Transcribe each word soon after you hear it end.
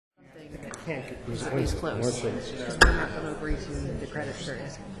He's close. Because we're not going to agree to the credits they're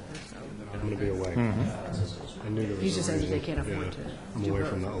asking for. So. I'm going to be away. I knew there was He's just a saying reason. they can't afford to. I'm away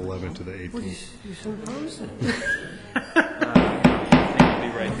from the 11th to the 18th. You're so close. Be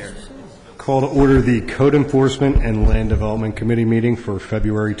right here. Call to order the Code Enforcement and Land Development Committee meeting for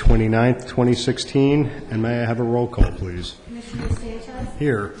February 29th, 2016. And may I have a roll call, please? Commissioner Sanchez?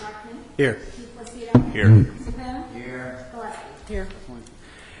 Here. Markman? Here. Placido? Here. Sapone? Here. Gillespie? Here.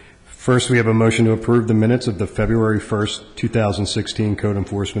 First, we have a motion to approve the minutes of the February 1st, 2016 Code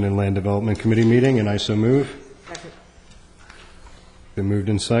Enforcement and Land Development Committee meeting, and I so move. Second. Been moved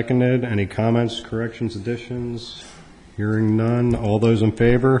and seconded. Any comments, corrections, additions? Hearing none. All those in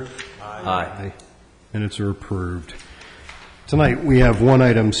favor? Aye. Minutes are approved. Tonight, we have one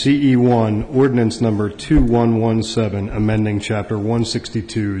item, CE1, ordinance number 2117, amending Chapter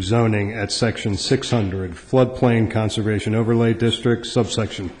 162, zoning at Section 600, floodplain conservation overlay district,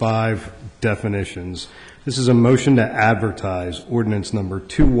 subsection 5, definitions. This is a motion to advertise ordinance number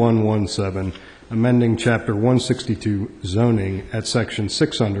 2117, amending Chapter 162, zoning at Section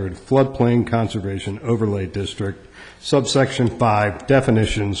 600, floodplain conservation overlay district, subsection 5,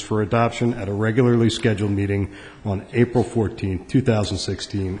 definitions for adoption at a regularly scheduled meeting on April 14,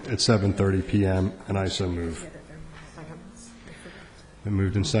 2016 at 7:30 p.m., and I so move. Been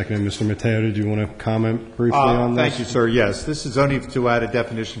moved and seconded. Mr. Mateo, did you want to comment briefly on this? Thank you, sir. Yes, this is only to add a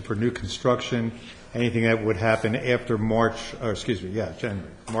definition for new construction, anything that would happen after March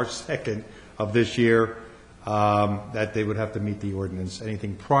 2nd of this year, that they would have to meet the ordinance.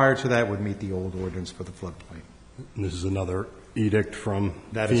 Anything prior to that would meet the old ordinance for the floodplain. This is another edict from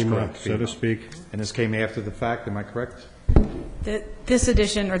That is FEMA, correct, so to FEMA. speak. And this came after the fact, am I correct? This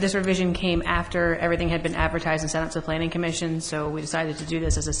addition, or this revision, came after everything had been advertised and sent out to the Planning Commission, so we decided to do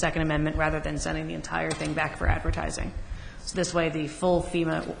this as a second amendment rather than sending the entire thing back for advertising. So this way, the full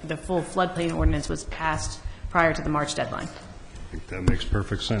floodplain ordinance was passed prior to the March deadline. I think that makes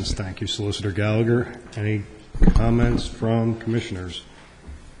perfect sense. Thank you, Solicitor Gallagher. Any comments from commissioners?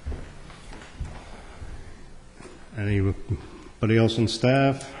 Anybody else on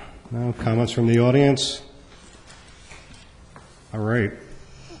staff? No? Comments from the audience? All right.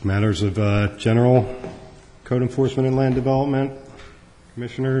 Matters of general code enforcement and land development.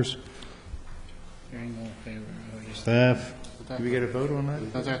 Commissioners? Staff? Did we get a vote on that?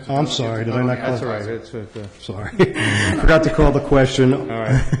 Oh, I'm sorry. Did I not call? That's all right. It's, Sorry. Forgot to call the question. all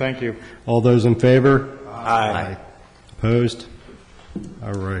right, thank you. All those in favor? Aye. Opposed?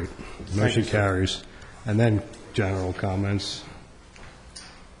 All right. Motion carries. And then general comments.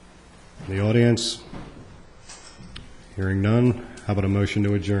 The audience? Hearing none. How about a motion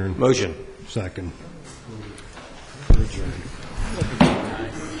to adjourn? Motion. Second.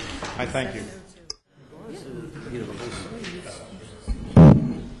 I thank you.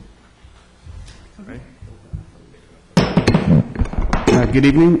 Good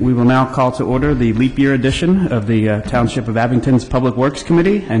evening. We will now call to order the leap year edition of the Township of Abington's Public Works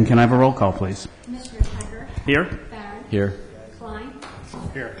Committee. And can I have a roll call, please? Commissioner Tiger? Here. Barron? Here. Klein?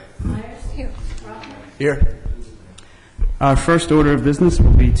 Here. Myers? Here. Rothman? Here. Our first order of business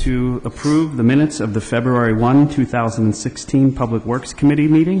will be to approve the minutes of the February 1, 2016 Public Works Committee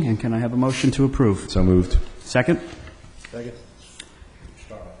meeting. And can I have a motion to approve? So moved. Second. Second.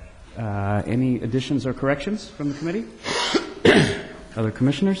 Any additions or corrections from the committee? Other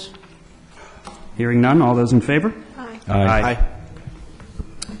commissioners? Hearing none. All those in favor? Aye.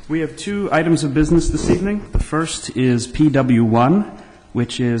 We have two items of business this evening. The first is PW1,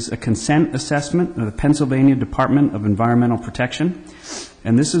 which is a consent assessment of the Pennsylvania Department of Environmental Protection.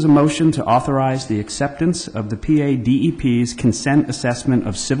 And this is a motion to authorize the acceptance of the PA DEP's consent assessment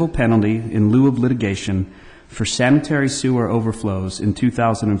of civil penalty in lieu of litigation for sanitary sewer overflows in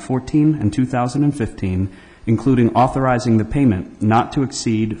 2014 and 2015, including authorizing the payment not to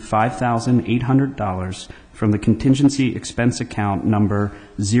exceed $5,800 from the contingency expense account number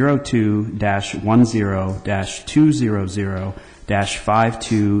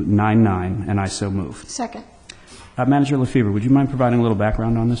 02-10-200-5299, and I so move. Second. Manager Lefevre, would you mind providing a little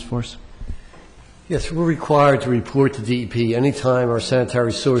background on this for us? Yes, we're required to report to DEP anytime our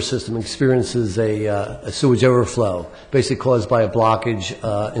sanitary sewer system experiences a sewage overflow, basically caused by a blockage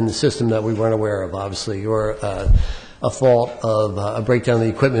in the system that we weren't aware of, obviously, or a fault of a breakdown of the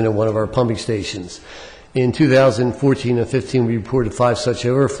equipment in one of our pumping stations. In 2014 and 15, we reported 5 such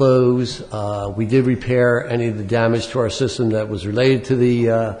overflows. We did repair any of the damage to our system that was related to the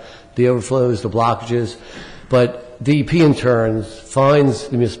overflows, the blockages, but DEP in turn fines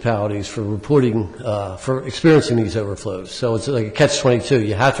the municipalities for reporting, for experiencing these overflows. So it's like a catch-22.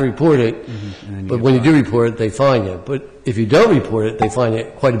 You have to report it, but when you do report it, they fine you. But if you don't report it, they fine you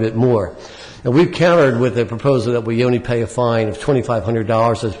quite a bit more. Now, we've countered with a proposal that we only pay a fine of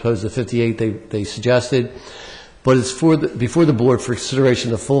 $2,500 as opposed to $5,800 they suggested. But it's before the board for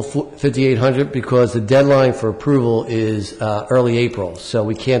consideration of the full $5,800 because the deadline for approval is early April. So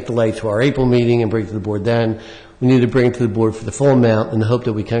we can't delay to our April meeting and bring it to the board then. We need to bring it to the board for the full amount in the hope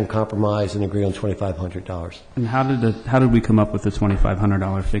that we can compromise and agree on $2,500. And how did we come up with the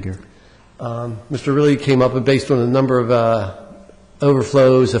 $2,500 figure? Mr. Ridley came up with, based on the number of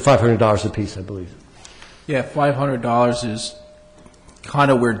overflows, of $500 apiece, I believe. Yeah, $500 is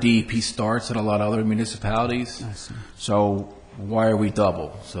kind of where DEP starts in a lot of other municipalities. I see. So why are we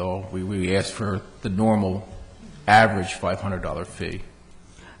double? So we asked for the normal average $500 fee.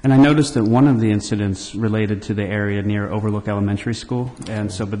 And I noticed that one of the incidents related to the area near Overlook Elementary School,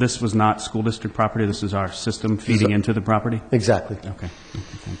 and so, but this was not school district property, this is our system feeding into the property? Exactly. Okay,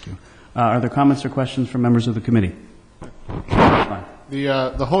 thank you. Are there comments or questions from members of the committee? Fine.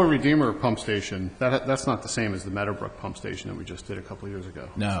 The Holy Redeemer pump station, that's not the same as the Meadowbrook pump station that we just did a couple of years ago.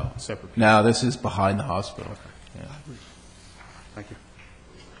 No. Separate. No, this is behind the hospital. Yeah. Thank you.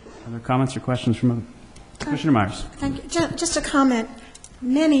 Are there comments or questions from Commissioner Myers? Thank you. Just a comment.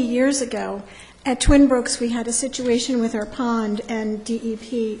 Many years ago, at Twin Brooks, we had a situation with our pond, and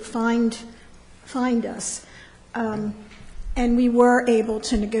DEP fined us, and we were able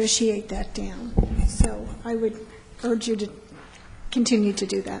to negotiate that down. So I would urge you to continue to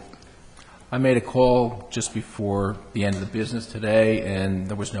do that. I made a call just before the end of the business today, and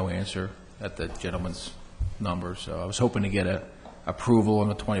there was no answer at the gentleman's number. So I was hoping to get a approval on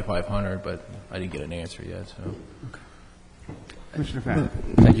the $2,500, but I didn't get an answer yet. So. Okay. Commissioner Farrell.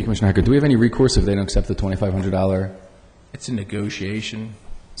 Thank you, Commissioner Hacker. Do we have any recourse if they don't accept the $2,500? It's a negotiation.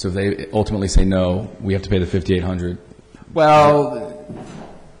 So if they ultimately say no, we have to pay the $5,800? Well,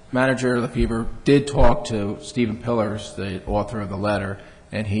 Manager Lefebvre did talk to Stephen Pillars, the author of the letter,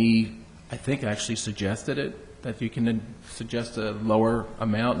 and he, I think, actually suggested it, that you can suggest a lower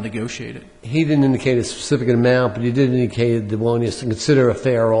amount and negotiate it. He didn't indicate a specific amount, but he did indicate the willingness to consider a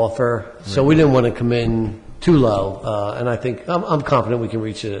fair offer. So we didn't want to come in too low, and I think I'm confident we can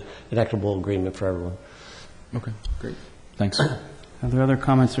reach an equitable agreement for everyone. Okay, great. Thanks. Are there other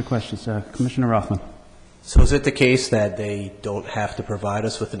comments or questions? Commissioner Rothman. So is it the case that they don't have to provide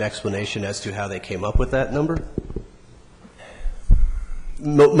us with an explanation as to how they came up with that number?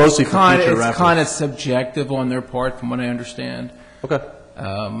 Mostly for future reference. It's kind of subjective on their part, from what I understand. Okay.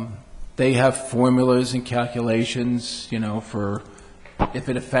 They have formulas and calculations, for if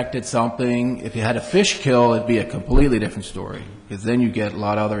it affected something. If you had a fish kill, it'd be a completely different story, because then you get a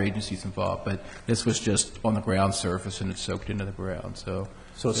lot of other agencies involved. But this was just on the ground surface, and it's soaked into the ground. So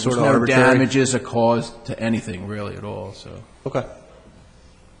it's sort of no damages are caused to anything really at all. So okay.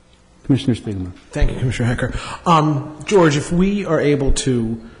 Commissioner Spiegelman. Thank you, Commissioner Hecker. George, if we are able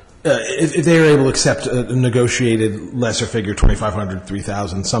to, if they are able to accept a negotiated lesser figure, 2,500,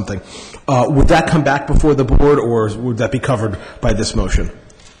 3,000, something, would that come back before the board, or would that be covered by this motion?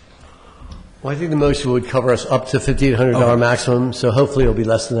 Well, I think the motion would cover us up to $5,800 maximum, so hopefully it'll be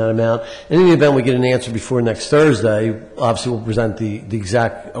less than that amount. And in the event we get an answer before next Thursday, obviously we'll present the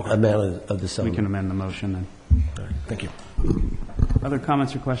exact amount of the settlement. We can amend the motion then. Thank you. Other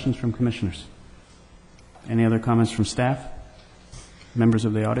comments or questions from commissioners? Any other comments from staff? Members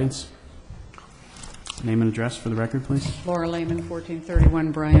of the audience? Name and address for the record, please. Laura Lehman,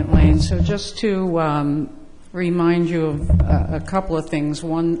 1431 Bryant Lane. So just to remind you of a couple of things.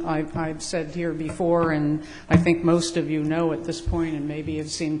 One, I've said here before, and I think most of you know at this point, and maybe have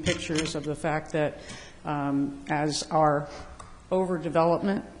seen pictures of the fact that as our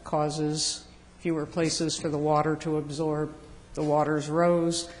overdevelopment causes fewer places for the water to absorb, the waters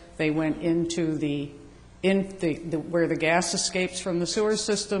rose. They went into where the gas escapes from the sewer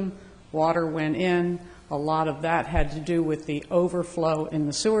system, water went in. A lot of that had to do with the overflow in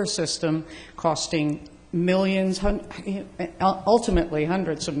the sewer system, costing millions, ultimately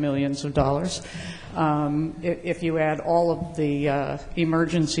hundreds of millions of dollars. If you add all of the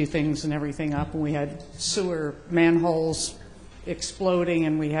emergency things and everything up, and we had sewer manholes exploding,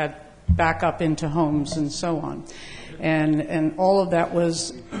 and we had backup into homes and so on. And all of that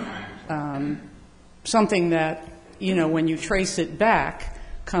was something that, when you trace it back,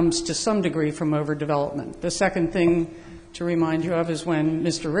 comes to some degree from overdevelopment. The second thing to remind you of is when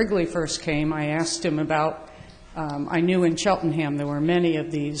Mr. Wrigley first came, I asked him about, I knew in Cheltenham there were many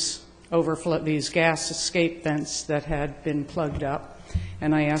of these gas escape vents that had been plugged up.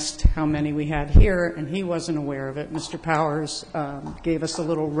 And I asked how many we had here, and he wasn't aware of it. Mr. Powers gave us a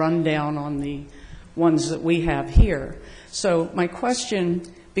little rundown on the ones that we have here. So my question,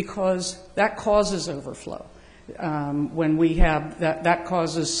 because that causes overflow, when we have that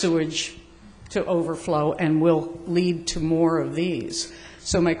causes sewage to overflow and will lead to more of these.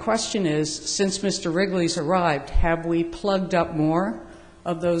 So my question is, since Mr. Wrigley's arrived, have we plugged up more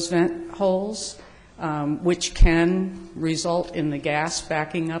of those vent holes, which can result in the gas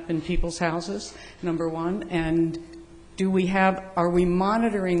backing up in people's houses, number one? And are we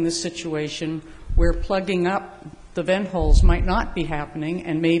monitoring the situation where plugging up the vent holes might not be happening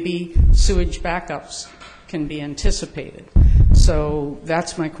and maybe sewage backups can be anticipated? So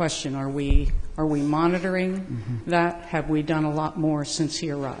that's my question. Are we monitoring that? Have we done a lot more since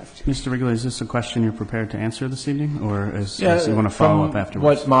he arrived? Mr. Wrigley, is this a question you're prepared to answer this evening, or is you want to follow up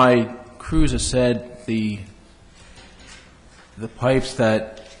afterwards? What my crews have said, the pipes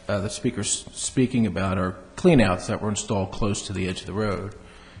that the speaker's speaking about are cleanouts that were installed close to the edge of the road.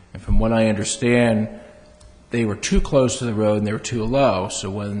 And from what I understand, they were too close to the road and they were too low. So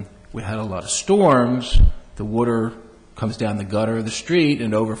when we had a lot of storms, the water comes down the gutter of the street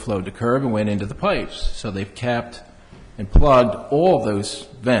and overflowed the curb and went into the pipes. So they've capped and plugged all of those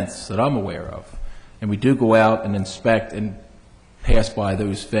vents that I'm aware of. And we do go out and inspect and pass by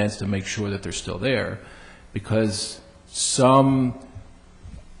those vents to make sure that they're still there, because some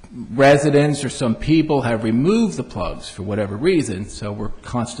residents or some people have removed the plugs for whatever reason, so we're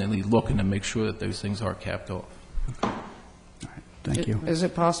constantly looking to make sure that those things are capped off. Thank you. Is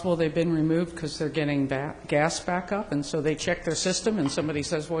it possible they've been removed because they're getting gas back up, and so they check their system and somebody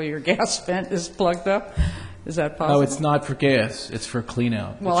says, well, your gas vent is plugged up? Is that possible? No, it's not for gas. It's for clean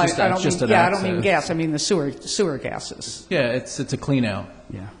out. Well, I don't mean gas. I mean the sewer gases. Yeah, it's a clean out.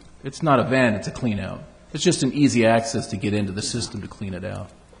 Yeah. It's not a vent, it's a clean out. It's just an easy access to get into the system to clean it out.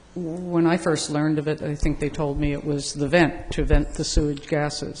 When I first learned of it, I think they told me it was the vent to vent the sewage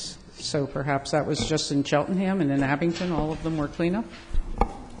gases. So perhaps that was just in Cheltenham and in Abington, all of them were cleanup?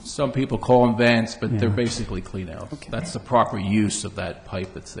 Some people call them vents, but they're basically clean out. Okay. That's the proper use of that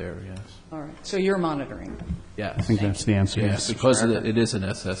pipe that's there, yes. All right. So you're monitoring them? Yes. I think that's the answer, yes. Because it is an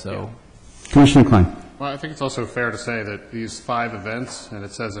SSO. Yeah. Commissioner Klein. Well, I think it's also fair to say that these 5 events, and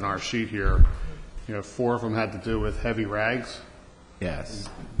it says in our sheet here, 4 of them had to do with heavy rags. Yes.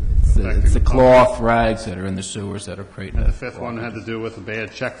 It's the cloth rags that are in the sewers that are creating and the 5th one had to do with a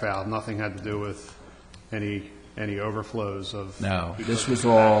bad check valve. Nothing had to do with any overflows of... No, this was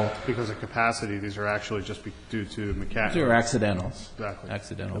all... Because of capacity, these are actually just due to mechanical... These are accidentals. Exactly.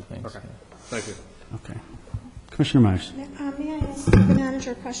 Accidental things. Okay. Thank you. Okay. Commissioner Myers. May I ask the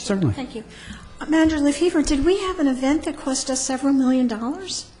manager a question? Certainly. Thank you. Manager Lefevre, did we have an event that cost us several $1 million?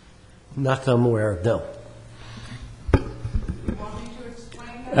 Not that I'm aware of, no.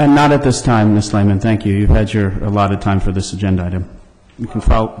 Not at this time, Ms. Lehman. Thank you. You've had your allotted time for this agenda item. You can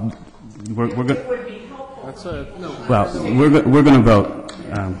follow. We're going. Well, we're going to vote.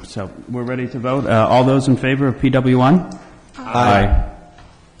 So we're ready to vote. All those in favor of PW1? Aye.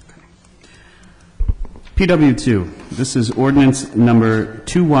 PW2. This is ordinance number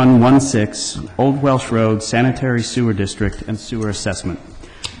 2116, Old Welsh Road Sanitary Sewer District and Sewer Assessment.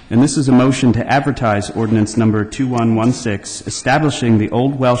 And this is a motion to advertise ordinance number 2116, establishing the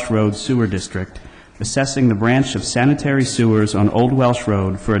Old Welsh Road Sewer District, assessing the branch of sanitary sewers on Old Welsh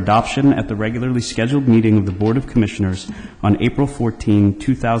Road for adoption at the regularly scheduled meeting of the Board of Commissioners on April 14,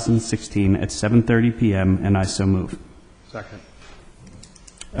 2016 at 7:30 p.m., and I so move. Second.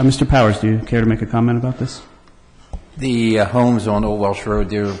 Mr. Powers, do you care to make a comment about this? The homes on Old Welsh Road,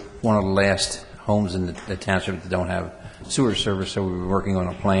 they're one of the last homes in the township that don't have sewer service, so we were working on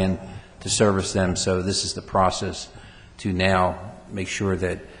a plan to service them. So this is the process to now make sure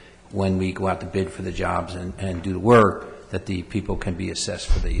that when we go out to bid for the jobs and do the work, that the people can be assessed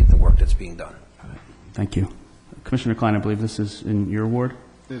for the work that's being done. Thank you. Commissioner Klein, I believe this is in your ward?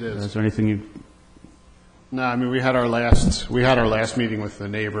 It is. Is there anything you... No, I mean, we had our last meeting with the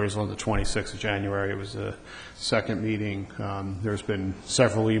neighbors on the 26th of January. It was the second meeting. There's been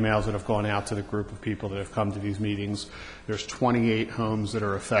several emails that have gone out to the group of people that have come to these meetings. There's 28 homes that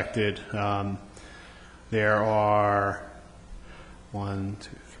are affected. There are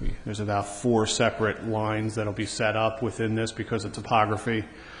there's about 4 separate lines that will be set up within this because of topography.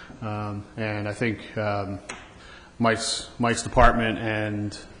 And I think Mike's department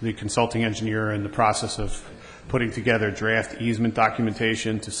and the consulting engineer are in the process of putting together draft easement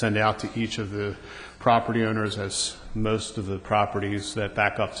documentation to send out to each of the property owners, as most of the properties that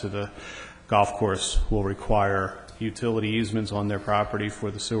back up to the golf course will require utility easements on their property for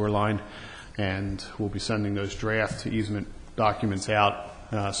the sewer line. And we'll be sending those draft easement documents out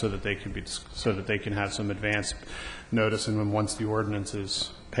so that they can have some advance notice, and then once the ordinance is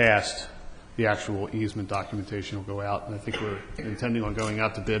passed, the actual easement documentation will go out. And I think we're intending on going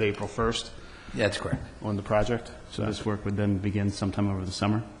out to bid April 1st. Yeah, that's correct. On the project. So this work would then begin sometime over the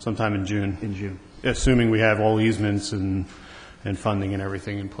summer? Sometime in June. In June. Assuming we have all easements and funding and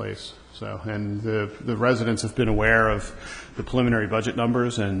everything in place. So, and the residents have been aware of the preliminary budget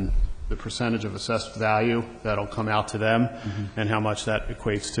numbers and the percentage of assessed value that'll come out to them and how much that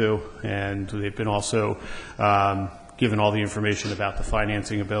equates to. And they've been also given all the information about the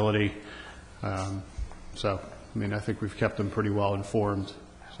financing ability. So, I mean, I think we've kept them pretty well informed.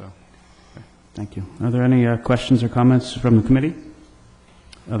 So. Thank you. Are there any questions or comments from the committee?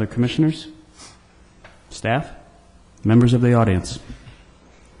 Other commissioners? Staff? Members of the audience?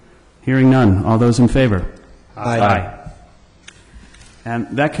 Hearing none. All those in favor? Aye. And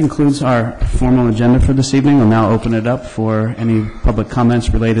that concludes our formal agenda for this evening. We'll now open it up for any public comments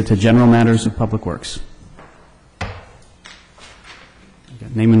related to general matters of Public Works.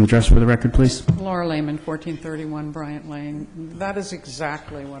 Name and address for the record, please. Laura Lehman, 1431 Bryant Lane. That is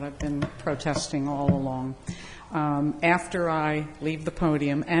exactly what I've been protesting all along. After I leave the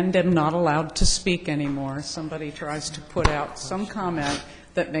podium and am not allowed to speak anymore, somebody tries to put out some comment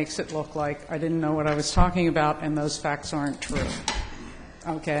that makes it look like I didn't know what I was talking about and those facts aren't true.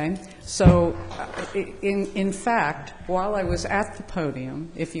 Okay? So, in fact, while I was at the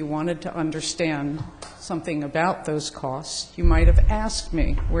podium, if you wanted to understand something about those costs, you might have asked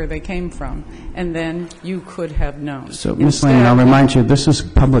me where they came from, and then you could have known. So, Ms. Lane, I'll remind you, this is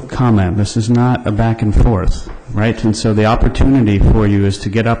public comment. This is not a back and forth, right? And so the opportunity for you is to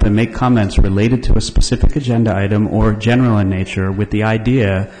get up and make comments related to a specific agenda item or general in nature with the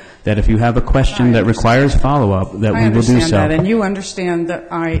idea that if you have a question that requires follow-up, that we will do so. I understand that, and you understand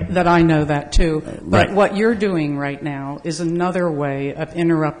that I know that too. But Right. what you're doing right now is another way of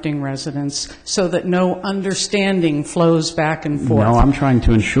interrupting residents so that no understanding flows back and forth. No, I'm trying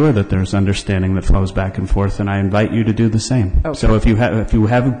to ensure that there's understanding that flows back and forth, and I invite you to do the same. Okay. So if you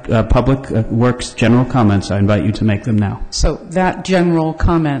have Public Works general comments, I invite you to make them now. So that general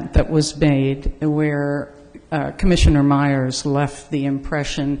comment that was made where Commissioner Myers left the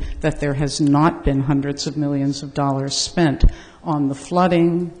impression that there has not been hundreds of millions of dollars spent on the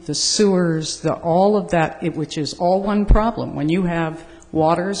flooding, the sewers, all of that, which is all one problem. When you have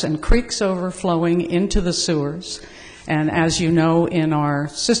waters and creeks overflowing into the sewers, and as you know, in our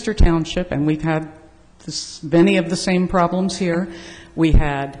sister township, and we've had many of the same problems here, we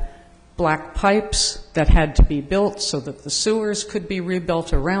had black pipes that had to be built so that the sewers could be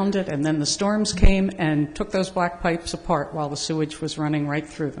rebuilt around it, and then the storms came and took those black pipes apart while the sewage was running right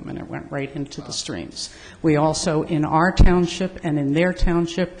through them, and it went right into the streams. We also, in our township and in their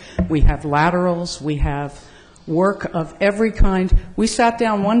township, we have laterals, we have work of every kind. We sat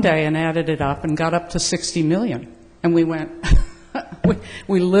down one day and added it up and got up to 60 million, and we went...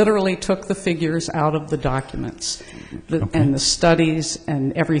 We literally took the figures out of the documents and the studies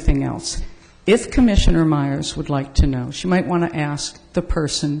and everything else. If Commissioner Myers would like to know, she might want to ask the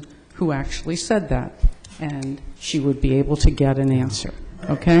person who actually said that, and she would be able to get an answer.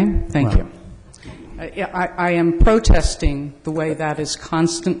 Okay? Thank you. I am protesting the way that is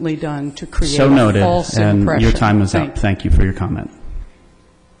constantly done to create So noted, a false and impression. your time is up. Thank you for your comment.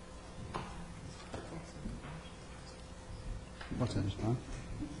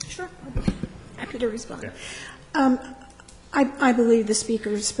 Sure. Happy to respond. I believe the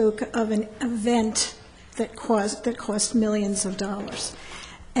speaker spoke of an event that cost millions of dollars.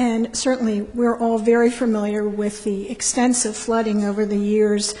 And certainly, we're all very familiar with the extensive flooding over the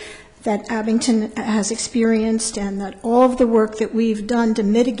years that Abington has experienced and that all of the work that we've done to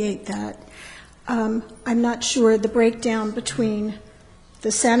mitigate that. I'm not sure the breakdown between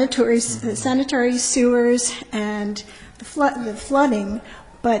the sanitary sewers and the flooding,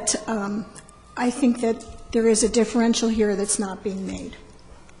 but I think that there is a differential here that's not being made.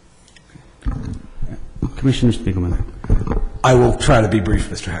 Commissioner Spiegelman. I will try to be brief,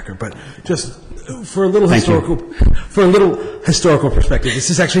 Mr. Hacker, but just for a little historical perspective, this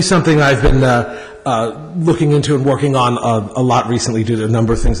is actually something I've been looking into and working on a lot recently due to a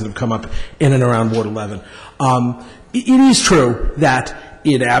number of things that have come up in and around Ward 11. It is true that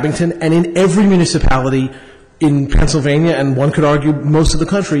in Abington and in every municipality in Pennsylvania, and one could argue most of the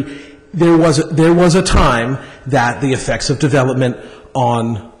country, there was a time that the effects of development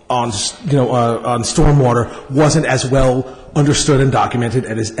on stormwater wasn't as well understood and documented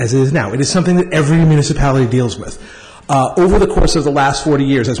as it is now. It is something that every municipality deals with. Over the course of the last 40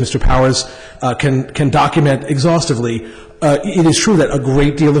 years, as Mr. Powers can document exhaustively, it is true that a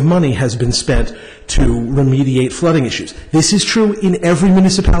great deal of money has been spent to remediate flooding issues. This is true in every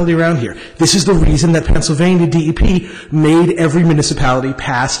municipality around here. This is the reason that Pennsylvania DEP made every municipality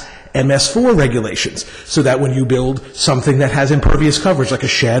pass MS4 regulations, so that when you build something that has impervious coverage, like a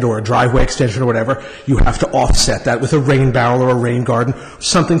shed or a driveway extension or whatever, you have to offset that with a rain barrel or a rain garden,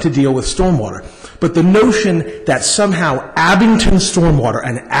 something to deal with stormwater. But the notion that somehow Abington's stormwater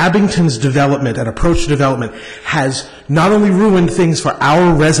and Abington's development and approach to development has not only ruined things for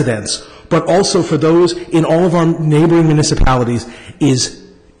our residents, but also for those in all of our neighboring municipalities is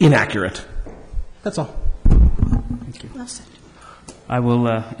inaccurate. That's all. Thank you. Well said. I will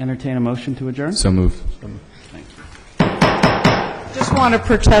entertain a motion to adjourn. So moved. Thank you. Just want to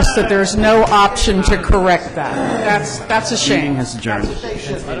protest that there's no option to correct that. That's a Meeting shame. has adjourned.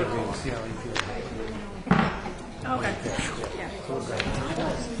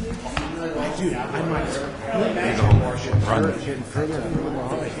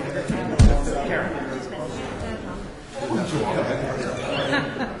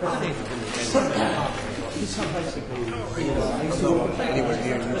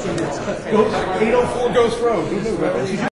 Go 804 Ghost Road.